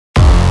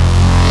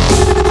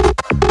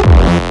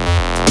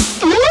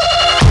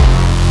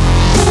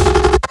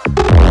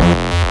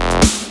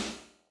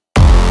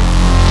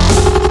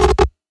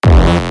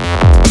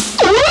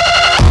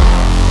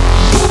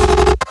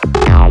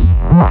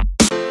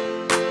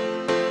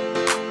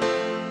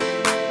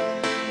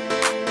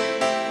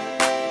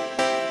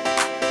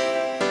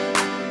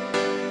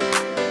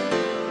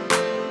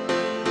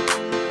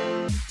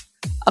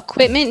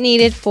Equipment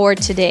needed for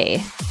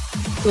today.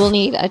 We'll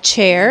need a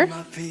chair,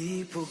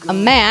 a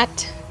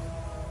mat,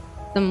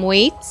 some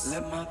weights.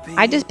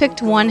 I just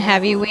picked one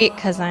heavy weight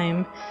because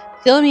I'm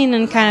filming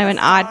in kind of an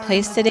odd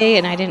place today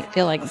and I didn't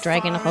feel like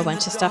dragging a whole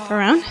bunch of stuff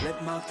around.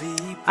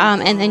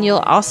 And then you'll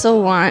also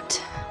want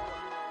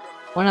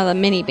one of the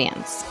mini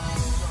bands.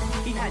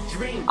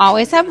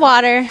 Always have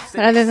water,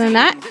 but other than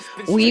that,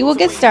 we will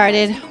get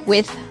started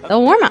with the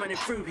warm-up.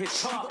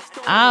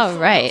 All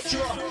right,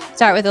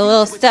 start with a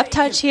little step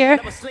touch here.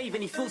 All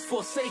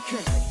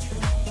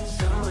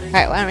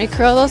right, why don't we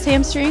curl those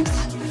hamstrings?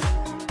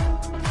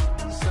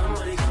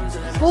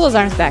 Pull those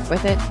arms back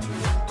with it.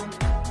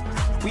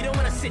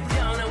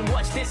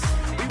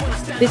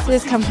 This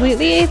is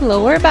completely a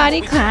lower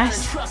body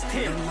class,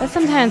 but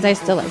sometimes I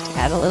still like to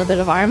add a little bit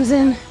of arms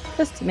in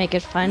just to make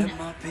it fun.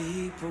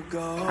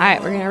 All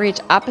right, we're gonna reach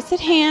opposite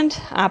hand,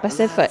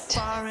 opposite foot.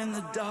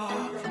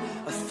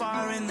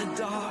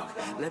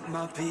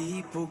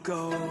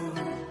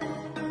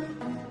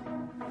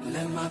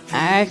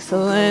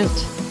 Excellent.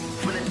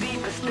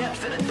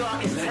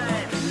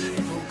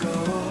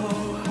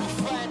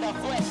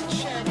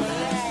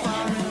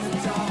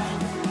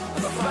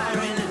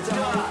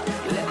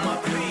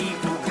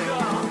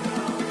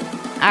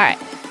 All right,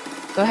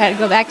 go ahead and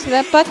go back to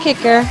that butt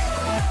kicker.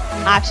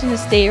 Option to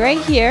stay right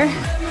here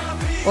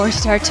or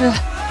start to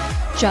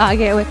jog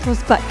it with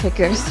those butt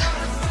kickers.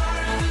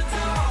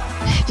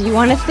 If you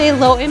want to stay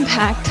low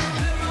impact,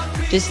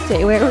 just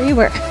stay where we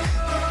were.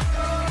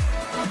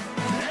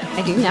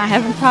 I do not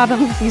have a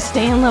problem with you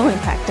staying low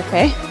impact,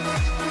 okay?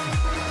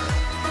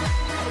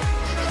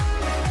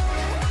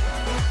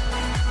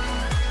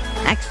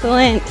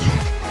 Excellent.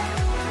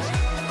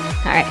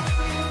 All right,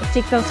 let's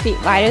take those feet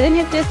wider than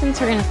hip distance.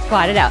 We're gonna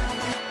squat it out.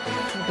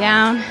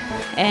 Down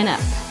and up.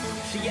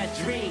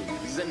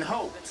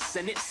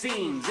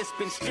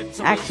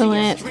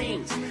 Excellent.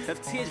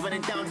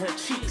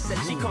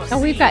 So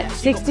we've got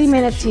 60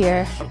 minutes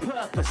here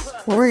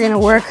where we're going to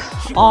work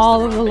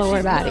all of the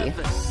lower body.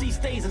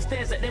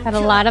 Had a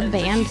lot of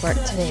band work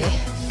today.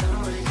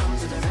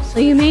 So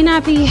you may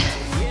not be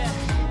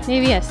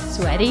maybe as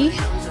sweaty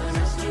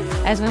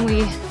as when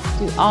we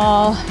do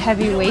all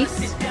heavy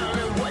weights,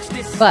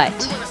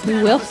 but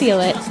you will feel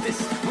it.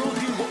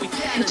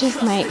 It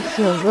just might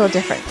feel a little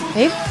different,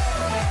 okay?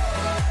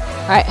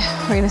 All right,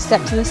 we're gonna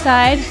step to the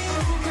side,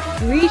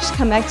 reach,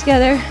 come back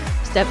together,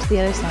 step to the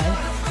other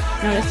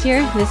side. Notice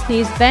here, this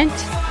knee's bent,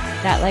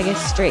 that leg is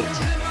straight.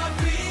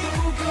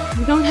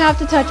 You don't have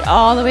to touch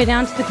all the way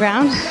down to the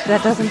ground. If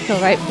that doesn't feel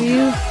right for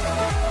you,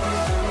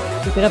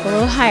 keep it up a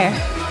little higher.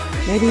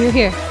 Maybe you're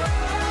here.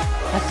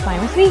 That's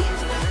fine with me.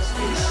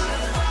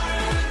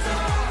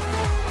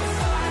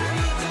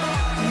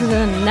 This is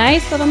a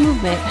nice little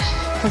movement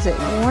because it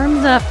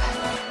warms up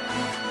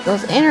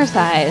those inner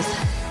thighs.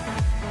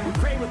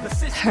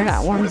 Or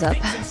not warms up,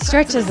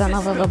 stretches them a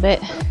little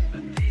bit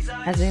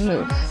as we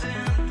move.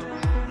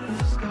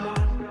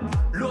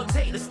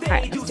 All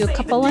right, let's do a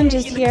couple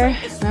lunges here.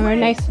 Remember,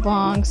 nice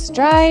long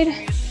stride.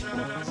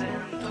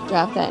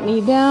 Drop that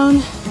knee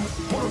down.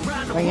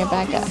 Bring it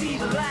back up.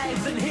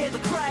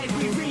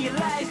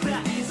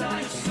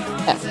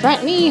 That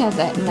front knee has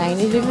that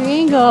 90-degree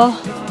angle.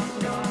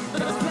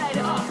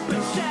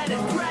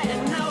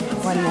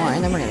 One more,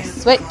 and then we're gonna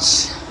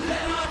switch.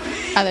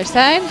 Other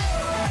side.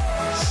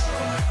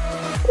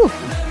 Ooh,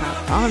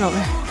 falling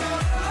over.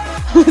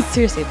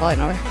 Seriously, falling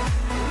over.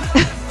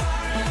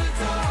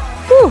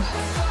 Whew.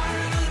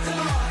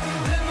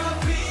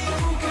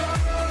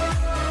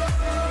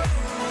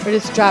 We're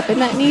just dropping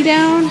that knee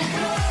down,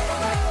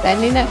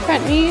 bending that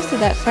front knee so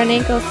that front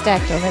ankle is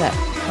stacked over that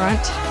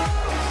front.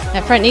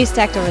 That front knee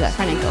stacked over that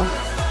front ankle.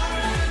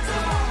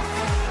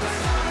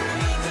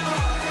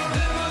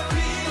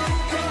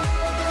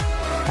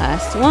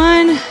 Last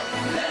one.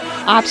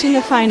 Option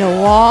to find a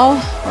wall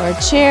or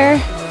a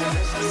chair.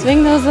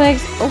 Swing those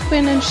legs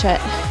open and shut.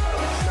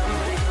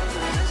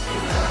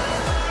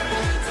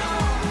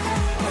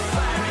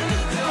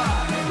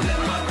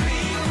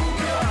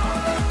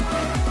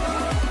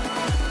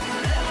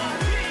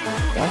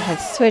 Go ahead,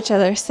 switch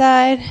other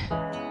side.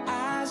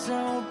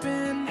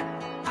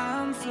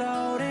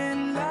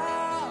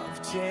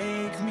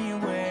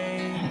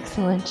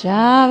 Excellent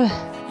job.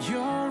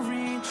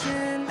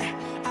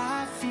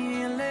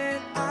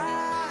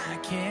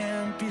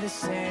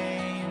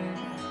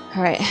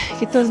 All right,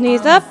 get those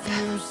knees up.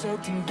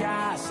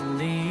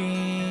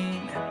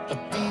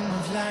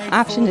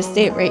 Option to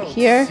stay right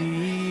here.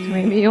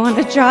 Maybe you want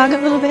to jog a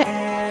little bit.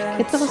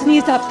 Get those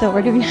knees up though,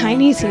 we're doing high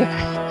knees here.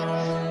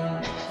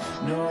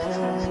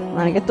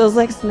 Want to get those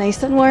legs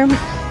nice and warm.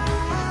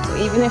 So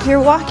even if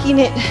you're walking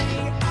it,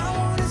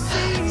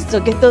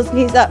 still get those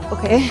knees up,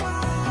 okay?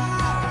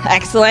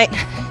 Excellent.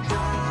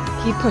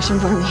 Keep pushing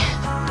for me.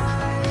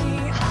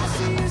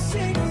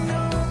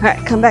 All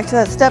right, come back to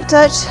that step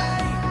touch.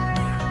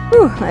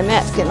 Whew, my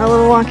mat's getting a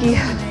little wonky.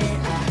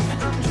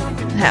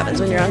 It happens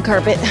when you're on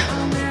carpet.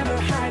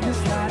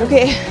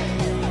 Okay.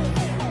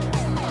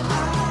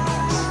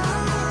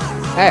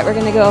 All right, we're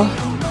gonna go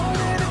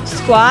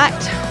squat,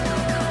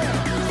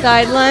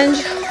 side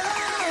lunge,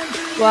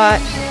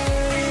 squat,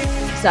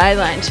 side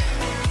lunge.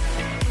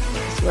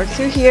 Let's work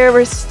through here.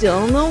 We're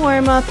still in the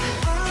warm-up.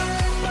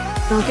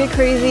 Don't get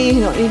crazy.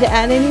 You don't need to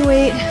add any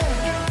weight.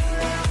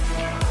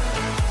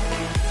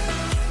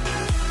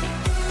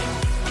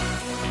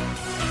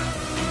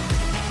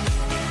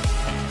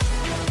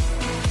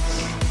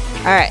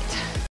 All right,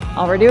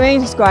 all we're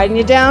doing is squatting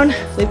it down,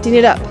 lifting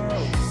it up.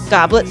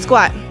 Goblet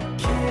squat.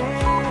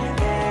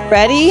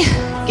 Ready,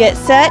 get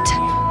set,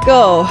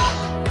 go.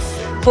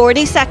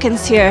 40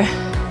 seconds here.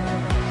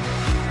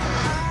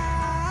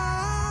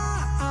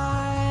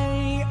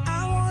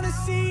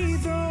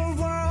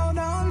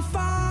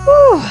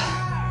 Whew.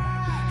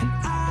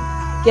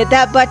 Get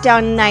that butt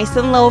down nice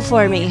and low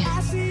for me.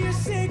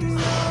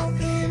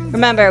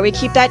 Remember, we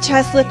keep that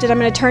chest lifted. I'm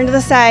gonna turn to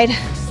the side.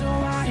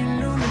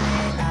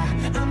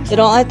 So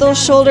don't let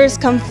those shoulders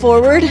come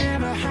forward.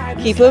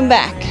 Keep them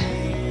back.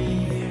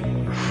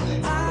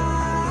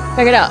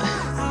 Check it out.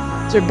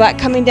 Is your butt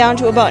coming down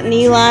to about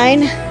knee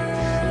line?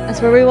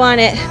 That's where we want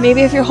it.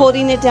 Maybe if you're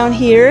holding it down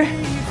here,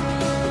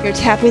 you're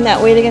tapping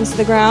that weight against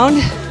the ground.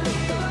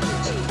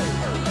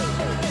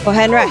 Go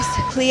ahead and rest.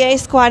 Plie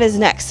squat is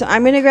next. So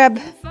I'm gonna grab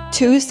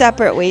 2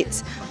 separate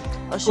weights.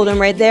 I'll hold them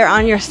right there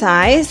on your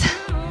thighs.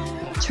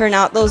 Turn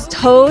out those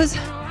toes,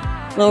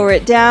 lower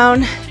it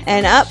down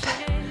and up.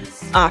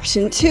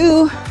 Option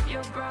 2,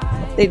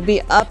 they'd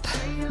be up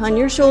on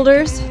your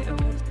shoulders,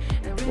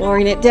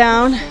 lowering it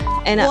down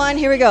and up. 1,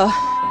 here we go.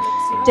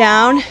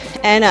 Down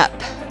and up.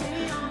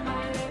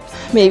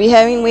 Maybe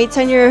having weights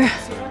on your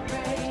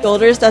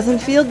shoulders doesn't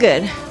feel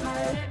good.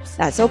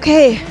 That's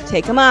okay,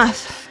 take them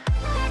off.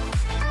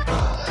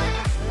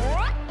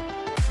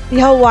 See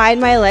how wide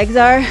my legs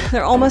are?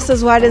 They're almost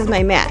as wide as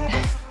my mat.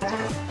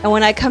 And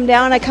when I come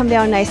down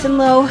nice and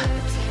low.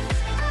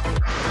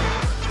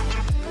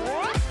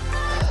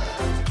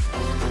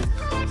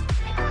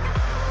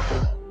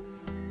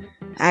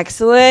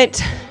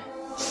 Excellent.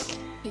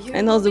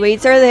 And those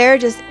weights are there,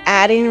 just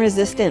adding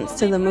resistance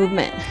to the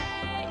movement.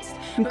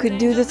 You could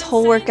do this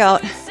whole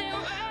workout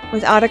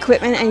without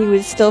equipment and you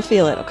would still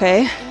feel it,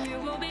 okay?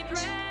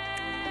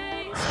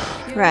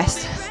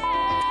 Rest.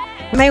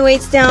 My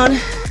weights down.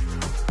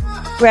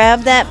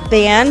 Grab that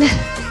band.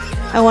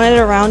 I want it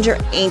around your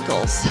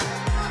ankles.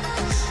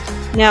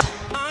 Now,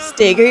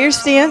 stagger your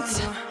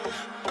stance.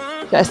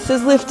 Chest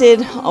is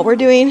lifted. All we're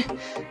doing,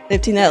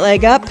 lifting that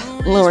leg up,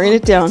 lowering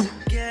it down.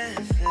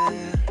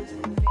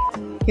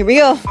 Here we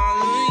go.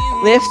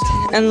 Lift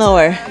and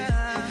lower.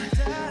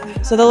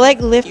 So the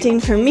leg lifting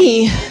for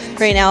me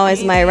right now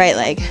is my right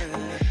leg.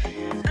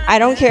 I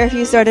don't care if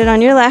you started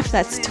on your left,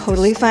 that's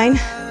totally fine.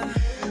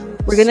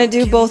 We're gonna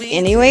do both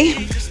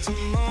anyway.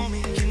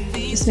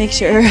 Just make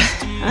sure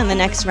on the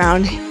next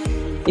round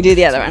you do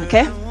the other one,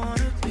 okay?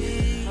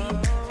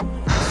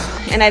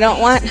 And I don't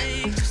want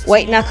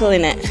white knuckle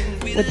in it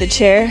with the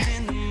chair,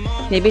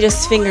 maybe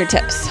just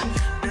fingertips.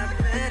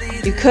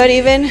 You could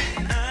even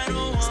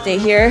stay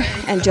here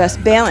and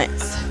just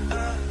balance.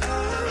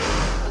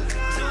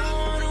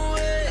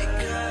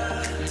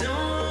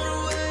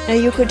 Now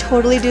you could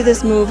totally do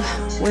this move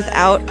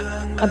without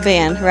a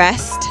band.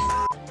 Rest.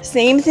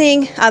 Same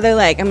thing, other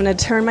leg. I'm gonna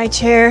turn my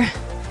chair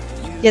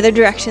the other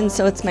direction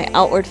so it's my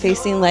outward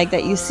facing leg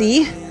that you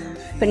see.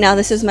 But now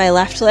this is my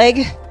left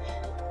leg.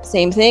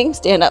 Same thing,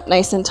 stand up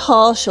nice and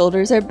tall,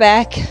 shoulders are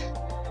back,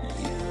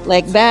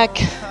 leg back.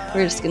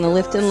 We're just gonna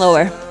lift and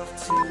lower.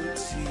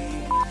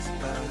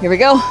 Here we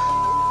go.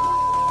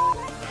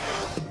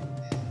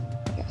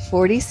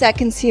 40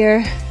 seconds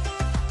here.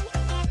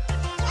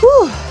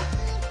 Whew.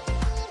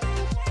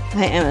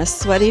 I am a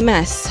sweaty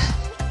mess.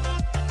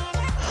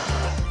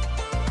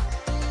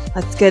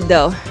 That's good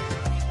though.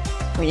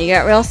 When you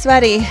get real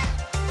sweaty,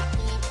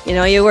 you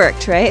know you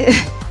worked, right?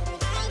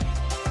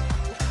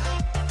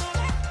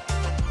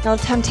 Now,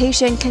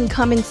 temptation can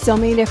come in so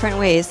many different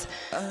ways.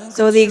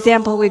 So the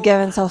example we've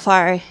given so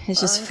far is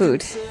just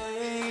food.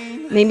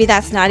 Maybe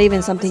that's not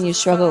even something you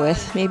struggle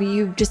with. Maybe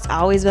you've just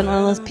always been one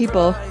of those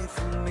people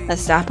that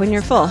stop when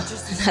you're full.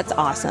 And that's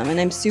awesome,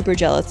 and I'm super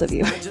jealous of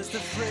you,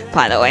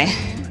 by the way.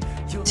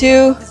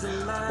 2,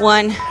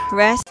 1,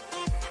 rest.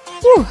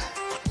 Whew.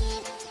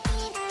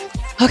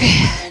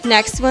 Okay,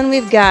 next one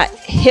we've got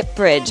hip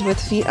bridge with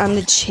feet on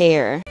the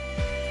chair.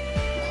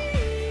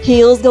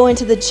 Heels go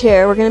into the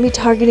chair. We're gonna be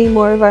targeting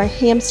more of our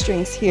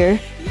hamstrings here.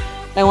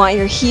 I want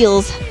your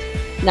heels,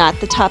 not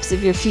the tops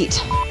of your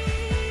feet.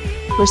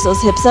 Push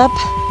those hips up,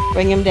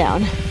 bring them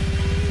down.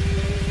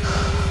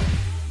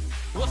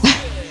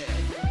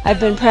 I've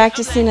been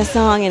practicing a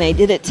song and I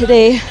did it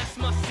today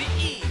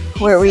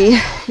where we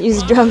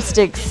used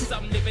drumsticks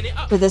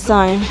for the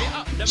song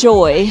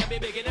Joy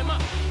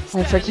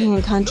by For King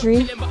and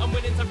Country.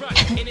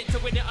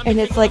 And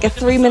it's like a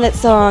 3-minute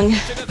song.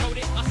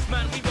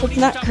 It's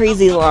not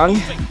crazy long,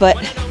 but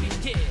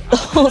the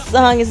whole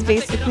song is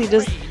basically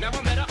just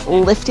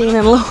lifting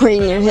and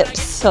lowering your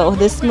hips. So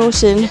this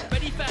motion,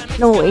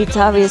 no weights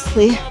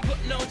obviously,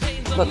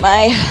 but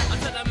my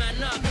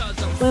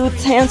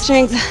glutes,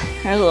 hamstrings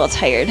are a little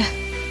tired.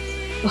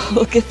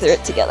 We'll get through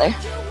it together.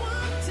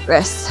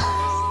 Rest.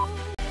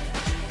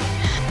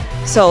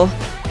 So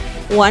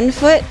One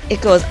foot,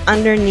 it goes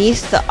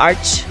underneath the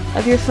arch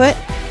of your foot.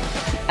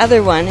 The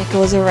other one, it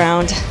goes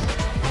around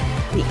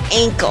the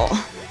ankle.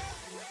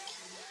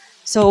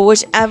 So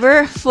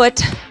whichever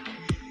foot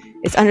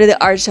is under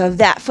the arch of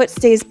that foot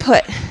stays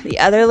put. The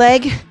other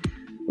leg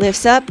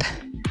lifts up,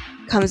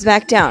 comes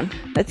back down.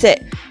 That's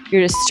it.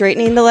 You're just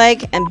straightening the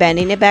leg and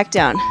bending it back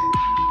down.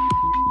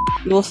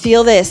 You will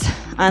feel this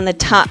on the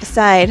top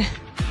side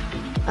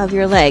of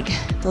your leg,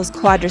 those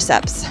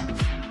quadriceps.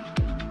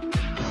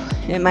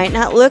 It might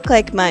not look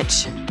like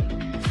much,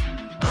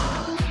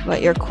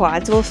 but your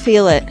quads will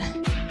feel it.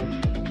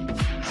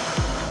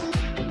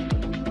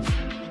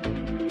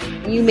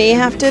 You may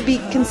have to be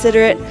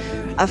considerate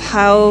of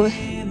how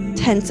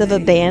tense of a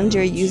band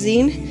you're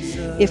using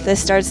if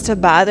this starts to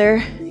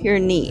bother your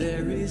knee.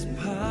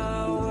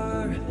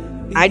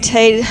 I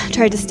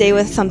tried to stay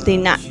with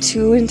something not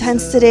too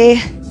intense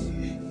today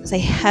because I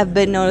have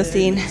been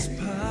noticing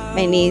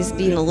my knees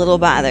being a little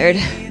bothered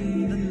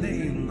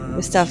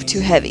with stuff too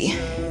heavy.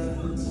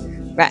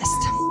 Rest.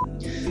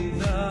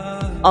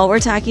 All we're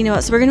talking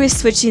about, so we're going to be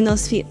switching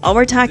those feet. All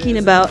we're talking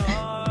about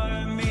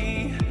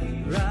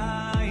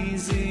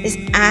is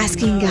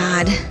asking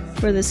God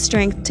for the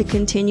strength to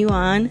continue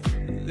on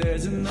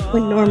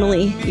when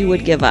normally you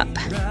would give up.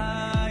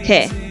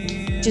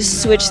 Okay,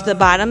 just switch the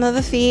bottom of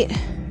the feet.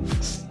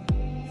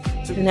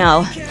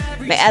 Now,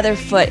 my other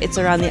foot, it's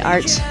around the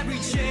arch.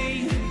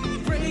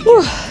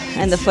 Whew.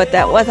 And the foot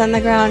that was on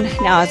the ground,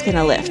 now it's going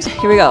to lift.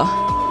 Here we go.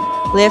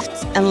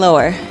 Lift and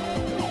lower.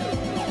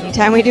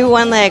 Anytime we do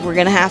one leg, we're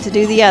going to have to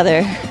do the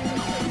other.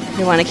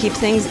 We want to keep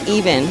things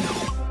even.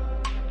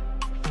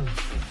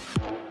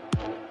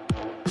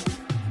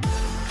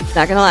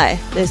 Not going to lie,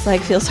 this leg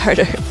feels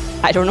harder.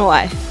 I don't know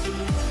why.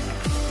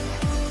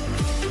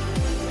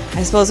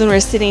 I suppose when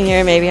we're sitting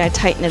here, maybe I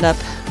tighten it up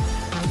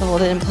to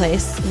hold it in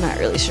place. I'm not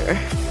really sure.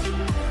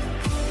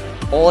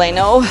 All I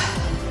know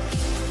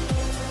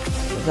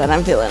is that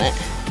I'm feeling it.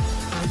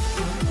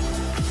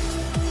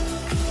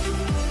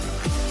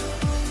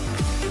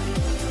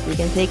 You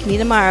can take me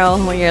tomorrow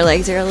when your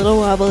legs are a little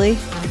wobbly.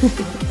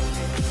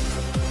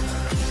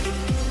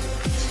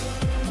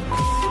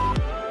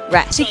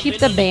 Rest. To keep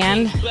the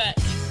band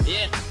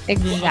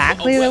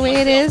exactly the way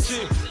it is,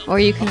 or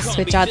you can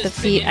switch out the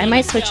feet. I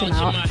might switch them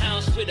out.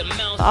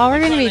 So all we're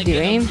going to be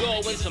doing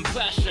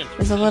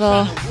is a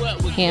little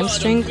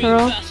hamstring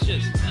curl.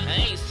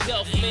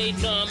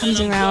 Comes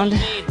around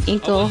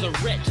ankle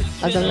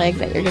of the leg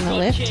that you're going to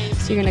lift.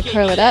 So you're going to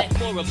curl it up,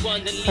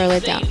 curl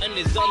it down.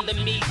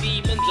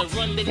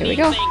 Here we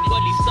go.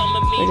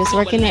 We're just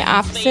working the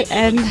opposite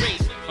end,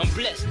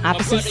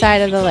 opposite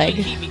side of the leg.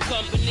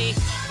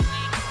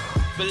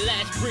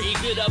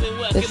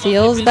 If it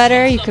feels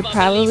better, you could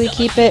probably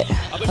keep it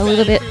a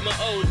little bit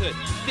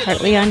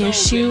partly on your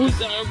shoe.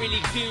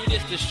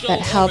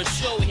 That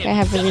helps. I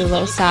have really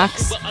low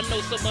socks, so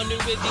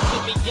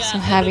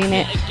having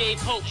it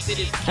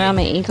around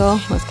my ankle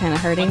was kind of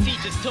hurting.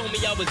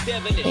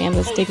 The band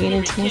was digging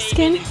into my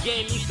skin.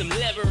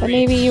 But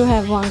maybe you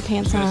have long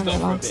pants on or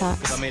long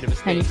socks,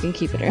 and you can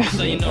keep it around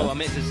your ankle.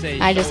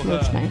 I just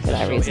moved mine for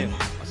that reason.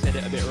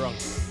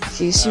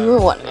 Jeez, you were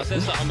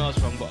wonderful.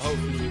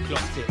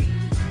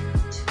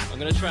 I'm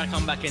gonna try and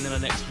come back in the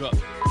next drop.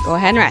 Go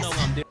ahead and rest.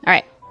 All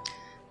right.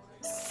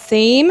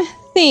 Same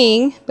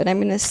thing, but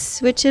I'm gonna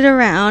switch it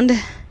around.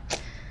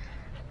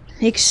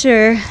 Make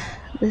sure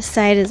this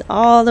side is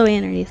all the way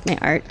underneath my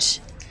arch.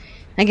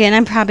 Again,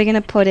 I'm probably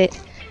gonna put it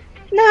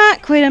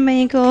not quite on my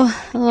ankle,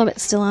 a little bit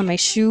still on my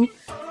shoe.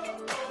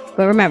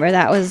 But remember,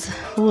 that was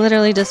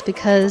literally just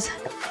because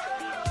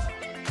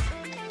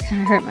it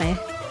kind of hurt my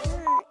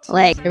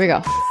leg. Here we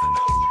go.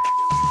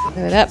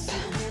 Give it up.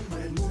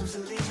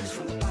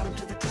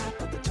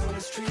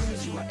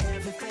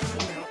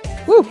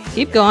 Woo,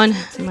 keep going.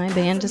 My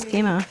band just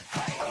came off.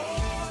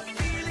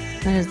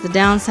 That is the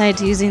downside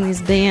to using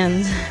these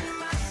bands.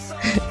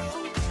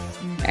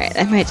 Alright,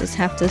 I might just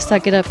have to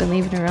suck it up and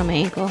leave it around my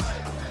ankle.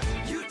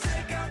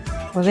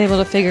 I was able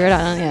to figure it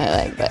out on the other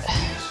leg, but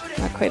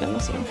not quite on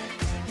this one.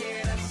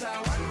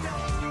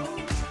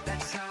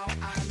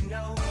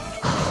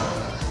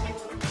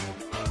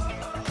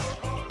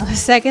 The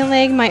second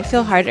leg might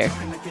feel harder.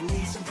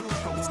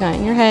 It's not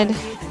in your head.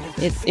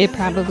 It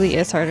probably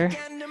is harder.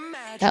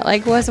 That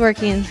leg was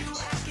working,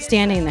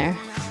 standing there.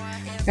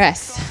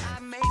 Rest.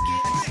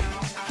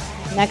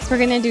 Next, we're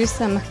gonna do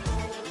some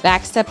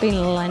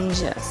backstepping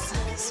lunges.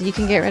 So you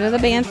can get rid of the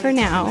band for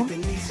now.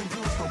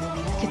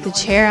 Get the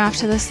chair off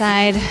to the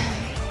side.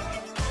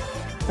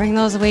 Bring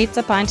those weights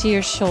up onto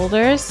your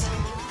shoulders.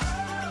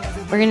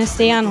 We're gonna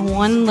stay on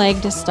one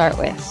leg to start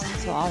with.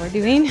 So all we're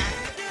doing,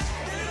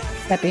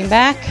 stepping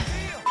back,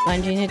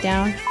 lunging it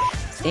down,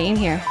 staying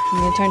here. I'm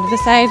gonna turn to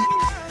the side.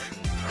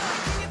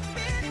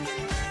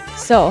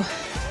 So,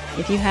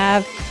 if you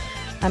have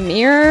a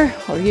mirror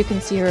or you can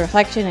see your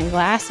reflection in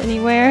glass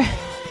anywhere,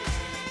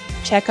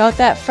 check out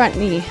that front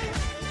knee.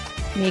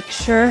 Make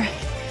sure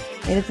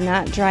it is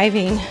not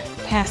driving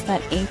past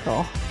that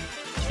ankle.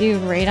 Be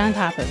right on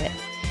top of it.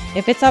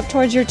 If it's up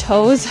towards your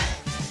toes,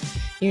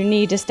 you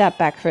need to step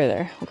back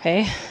further,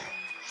 okay?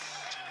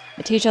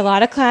 I teach a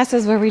lot of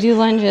classes where we do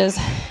lunges,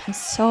 and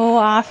so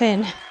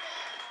often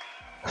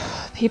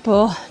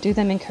people do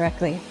them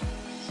incorrectly.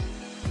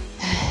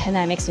 And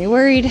that makes me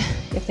worried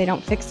if they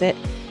don't fix it.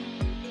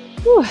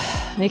 Whew,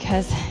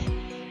 because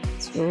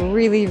it's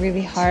really,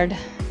 really hard.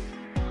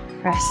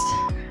 Rest.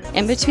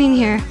 In between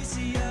here,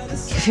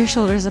 give your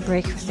shoulders a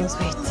break with those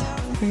weights.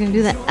 We're gonna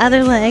do the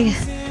other leg.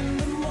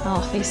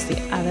 I'll face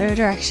the other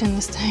direction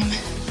this time.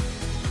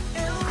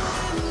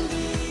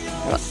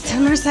 About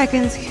 10 more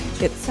seconds,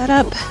 get set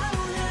up.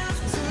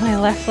 My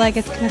left leg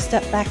is gonna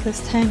step back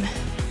this time.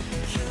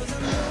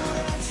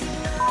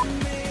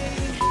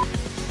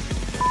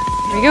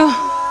 Here we go.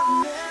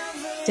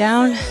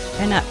 Down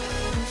and up.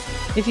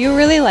 If you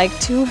really like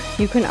to,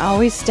 you can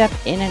always step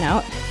in and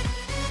out,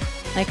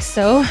 like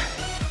so.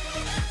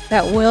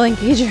 That will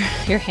engage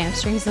your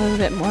hamstrings a little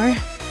bit more.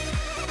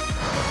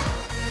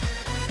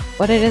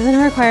 But it isn't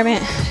a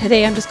requirement.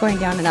 Today I'm just going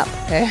down and up,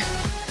 okay?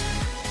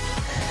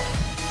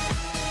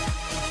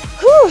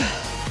 Whew.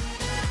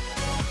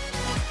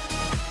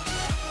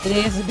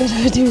 Today is a bit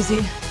of a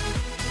doozy.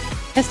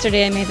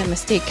 Yesterday I made the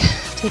mistake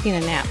of taking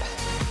a nap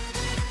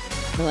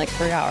for like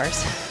 3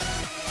 hours.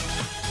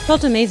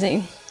 Felt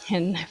amazing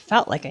and I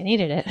felt like I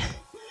needed it.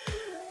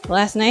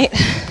 Last night,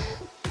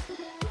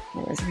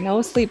 there was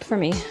no sleep for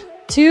me.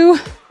 2,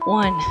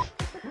 1.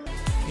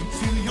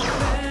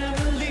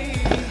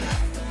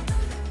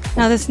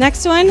 Now this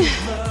next one,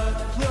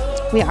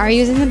 we are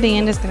using the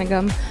band. It's gonna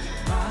go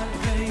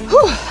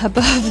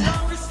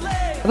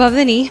above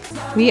the knee.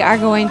 We are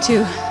going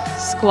to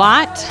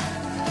squat,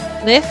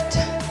 lift,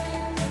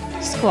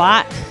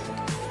 squat,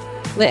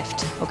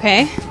 lift,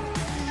 okay?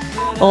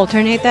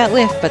 Alternate that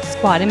lift, but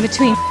squat in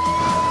between.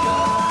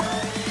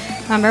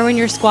 Remember, when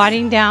you're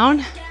squatting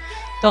down,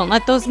 don't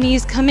let those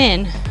knees come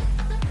in.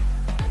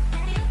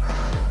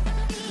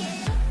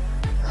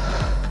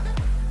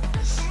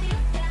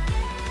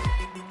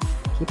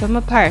 Keep them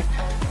apart.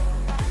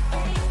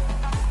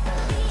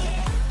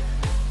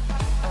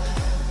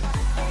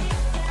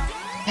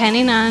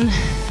 Depending on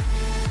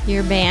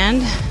your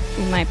band,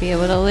 you might be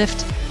able to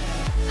lift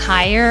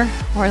higher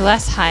or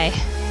less high.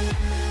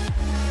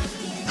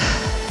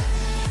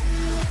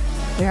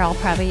 We're all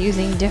probably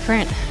using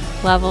different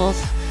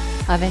levels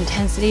of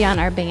intensity on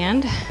our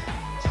band.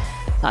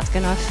 That's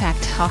going to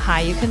affect how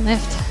high you can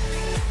lift.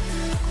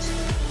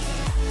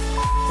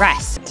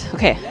 Rest.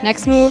 Okay,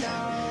 next move,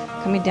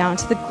 coming down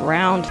to the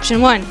ground.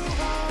 Option 1,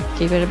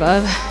 keep it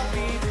above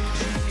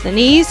the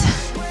knees,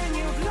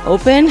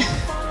 open,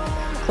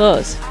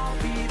 close.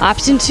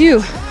 Option 2,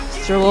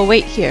 throw a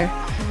weight here.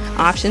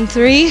 Option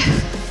 3,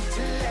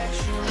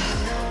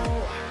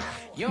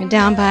 you're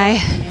down by,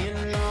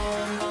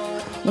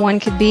 one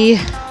could be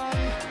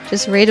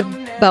just right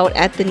about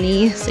at the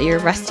knee, so you're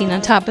resting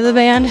on top of the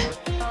band.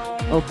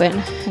 Open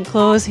and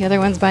close. The other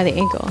one's by the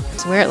ankle.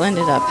 It's where it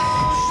landed up.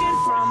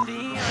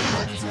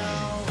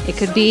 It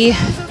could be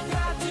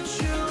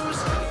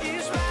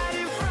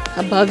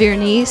above your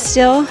knee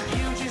still.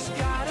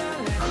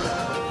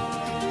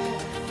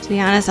 To be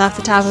honest, off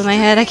the top of my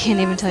head, I can't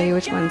even tell you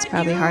which one's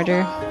probably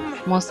harder.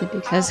 Mostly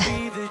because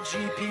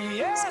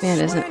this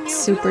band isn't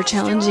super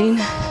challenging.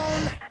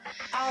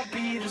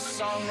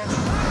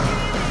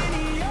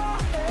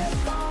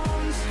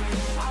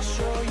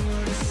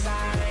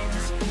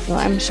 Well,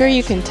 I'm sure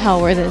you can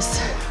tell where this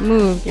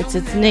move gets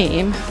its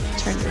name.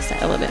 Turn this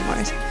side a little bit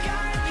more so you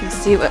can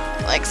see what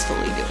my leg's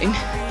fully doing.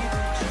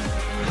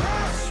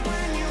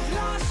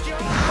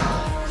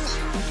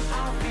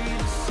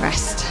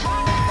 Rest.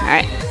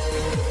 Alright,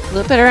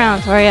 flip it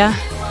around for you.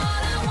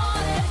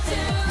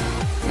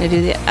 I'm gonna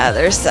do the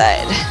other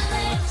side.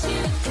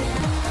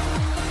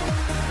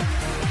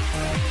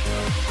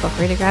 Feel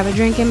free to grab a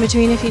drink in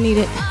between if you need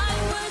it.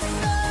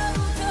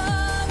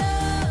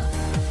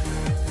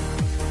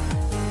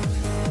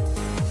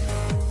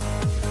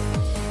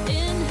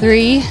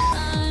 Three,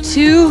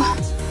 2,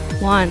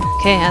 1.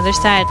 Okay, other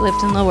side,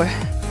 lift and lower.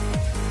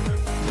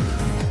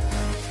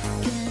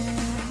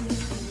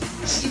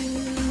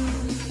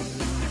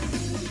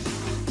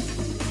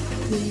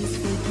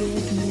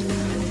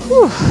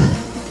 Whew.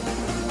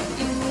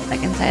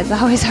 Second side's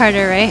always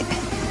harder, right?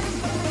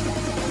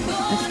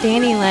 The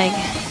standing leg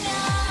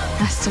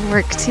has to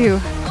work too.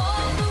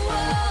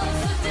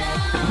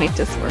 We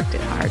just worked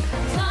it hard.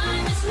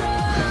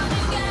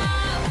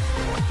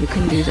 You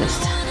can do this.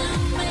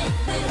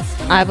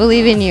 I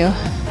believe in you.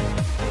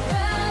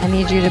 I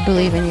need you to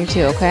believe in you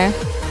too, okay?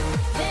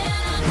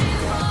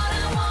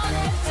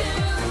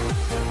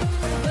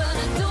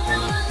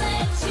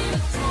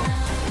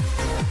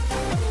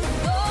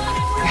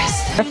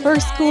 Rest. Our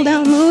first cool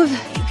down move.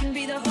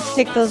 Let's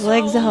take those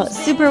legs out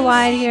super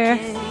wide here.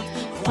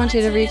 I want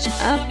you to reach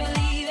up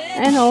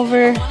and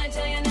over.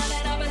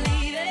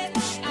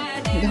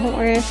 Don't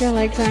worry if your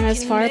legs aren't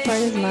as far apart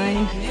as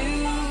mine.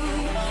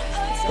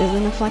 This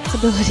isn't a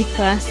flexibility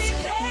class.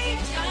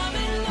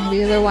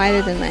 Maybe they're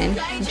wider than mine.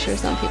 I'm sure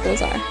some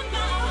people's are.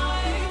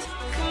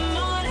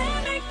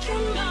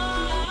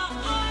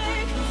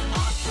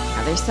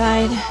 Other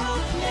side.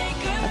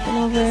 Up and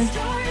over.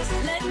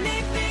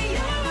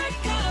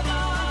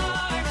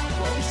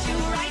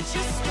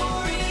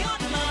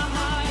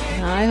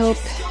 I hope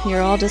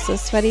you're all just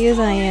as sweaty as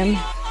I am.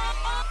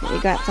 That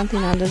you got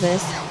something out of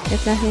this.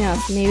 If nothing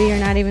else, maybe you're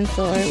not even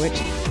sore,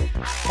 which,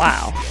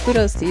 wow,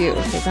 kudos to you,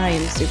 because I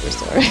am super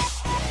sore.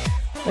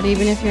 But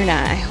even if you're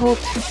not, I hope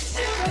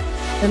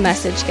the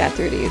message got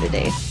through to you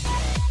today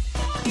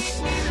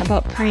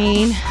about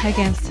praying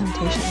against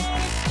temptation.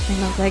 Bring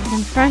those legs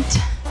in front.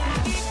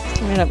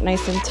 Turn it up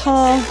nice and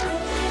tall.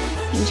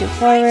 Hinge it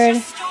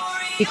forward.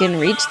 You can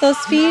reach those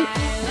feet.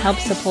 It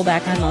helps to pull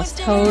back on those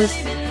toes.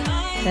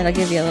 That'll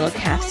give you a little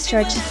calf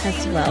stretch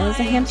as well as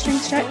a hamstring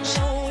stretch.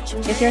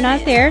 If you're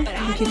not there,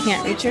 if you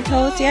can't reach your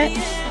toes yet,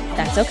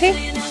 that's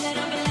okay.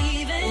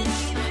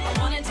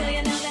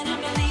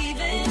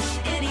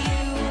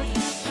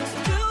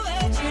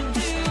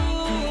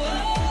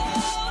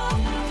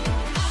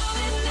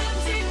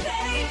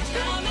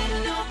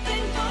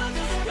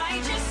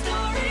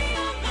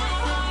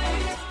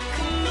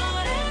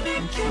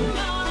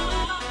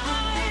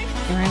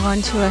 We're going to go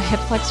into a hip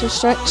flexor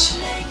stretch.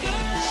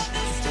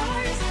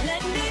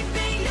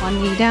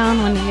 One knee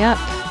down, one knee up.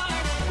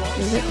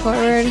 Move it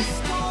forward.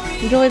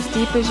 You go as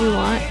deep as you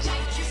want.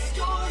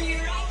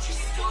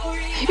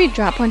 Maybe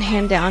drop one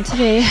hand down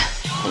today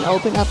and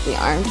open up the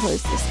arm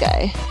towards the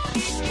sky.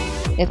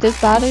 If this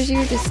bothers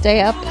you, just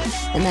stay up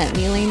in that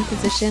kneeling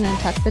position and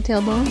tuck the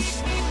tailbone.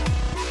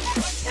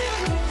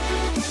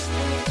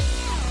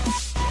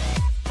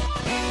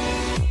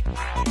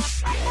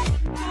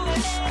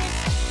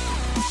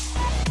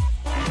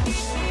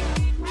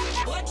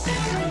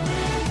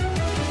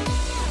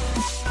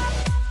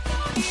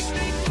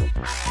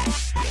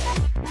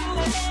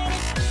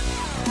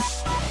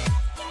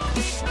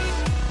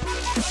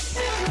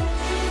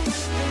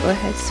 Go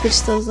ahead,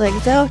 switch those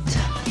legs out.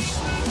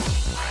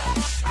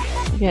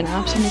 You have an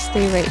option to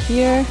stay right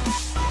here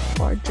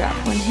or drop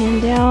one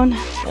hand down,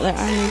 the other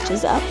arm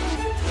reaches up.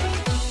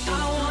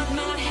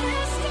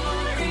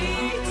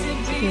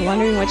 So if you're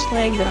wondering which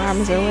leg the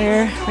arms are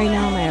where, right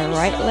now my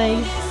right leg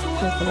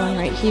is the one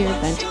right here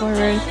bent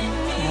forward.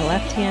 My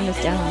left hand is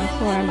down on the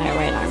floor, my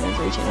right arm is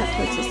reaching up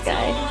towards the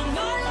sky.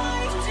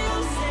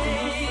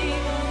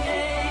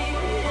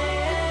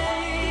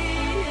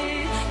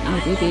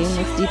 Maybe being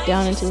this deep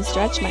down into the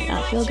stretch might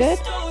not feel good,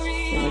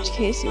 in which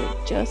case you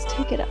just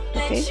take it up,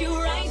 okay? Go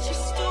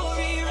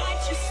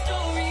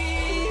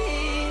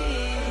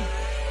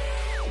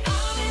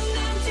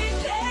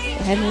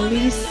ahead and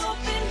release.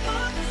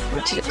 I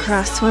want you to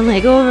cross one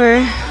leg over,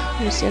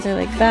 reach the other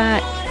leg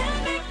back.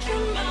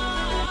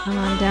 Come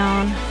on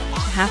down to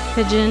half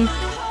pigeon.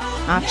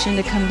 Option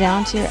to come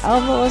down to your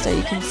elbows, or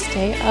you can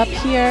stay up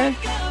here,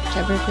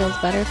 whichever feels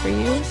better for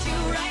you.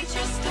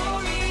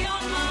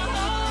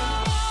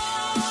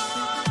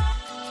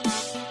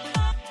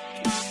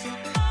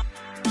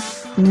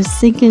 And just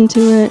sink into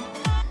it.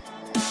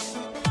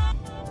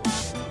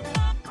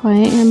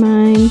 Quiet your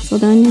mind, slow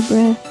down your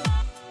breath.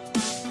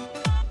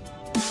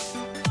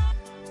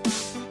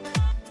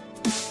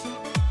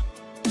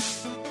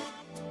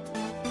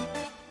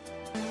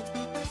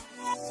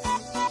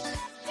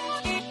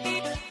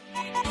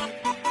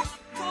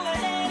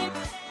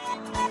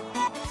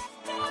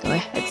 Go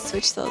ahead,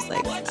 switch those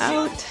legs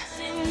out.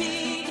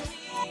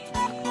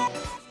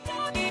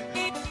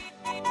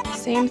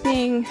 Same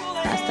thing,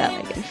 cross that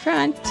leg in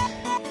front.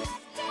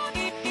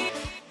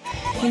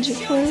 Hinge it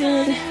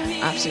forward.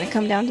 Option to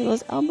come down to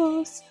those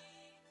elbows.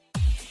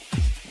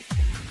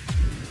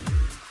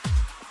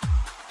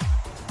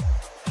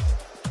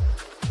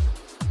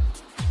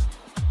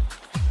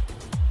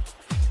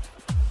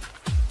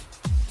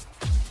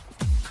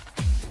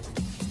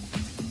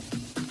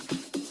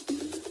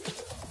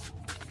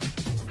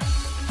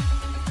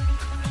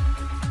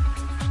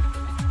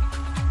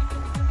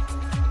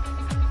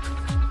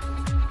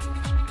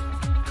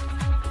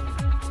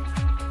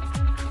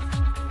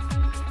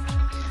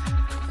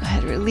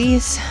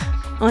 Release.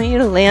 I want you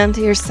to lay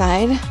onto your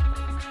side.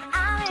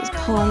 Just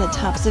pull on the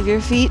tops of your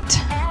feet.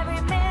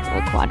 For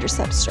a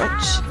quadricep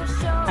stretch.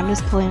 I'm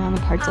just pulling on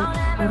the parts of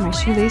where my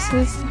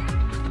shoelaces.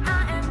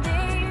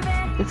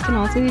 This can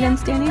also be done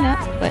standing up,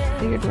 but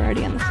figured we're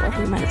already on the floor.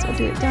 We might as well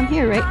do it down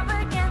here, right?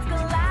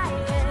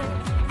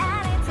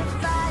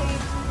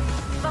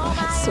 Go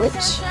ahead,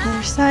 switch.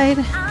 Other side.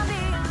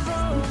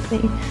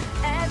 Same thing.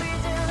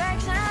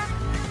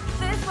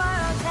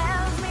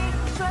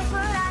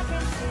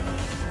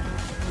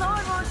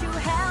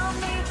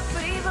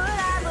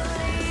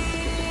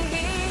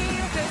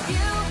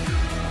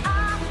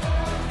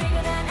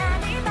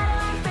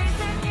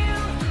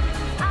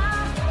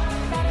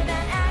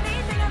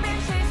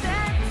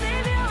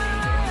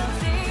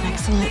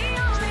 Excellent.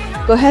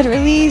 Go ahead,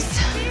 release.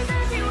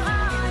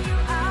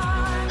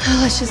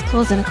 Let's just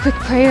close in a quick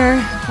prayer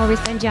before we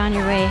send you on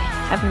your way.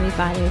 Heavenly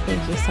Father,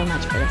 thank you so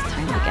much for this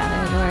time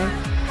together, Lord.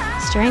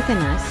 Strengthen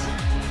us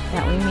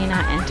that we may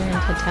not enter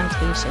into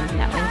temptation,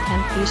 that when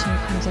temptation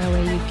comes our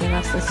way, you give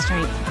us the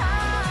strength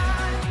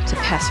to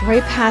pass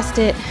right past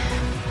it,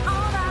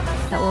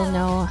 that we'll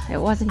know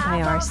it wasn't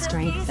by our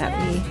strength that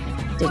we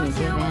didn't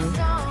give in,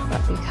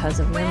 but because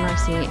of your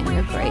mercy and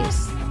your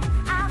grace.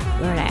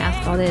 Lord, I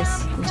ask all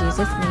this in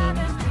Jesus' name.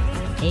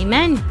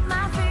 Amen.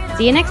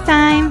 See you next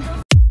time.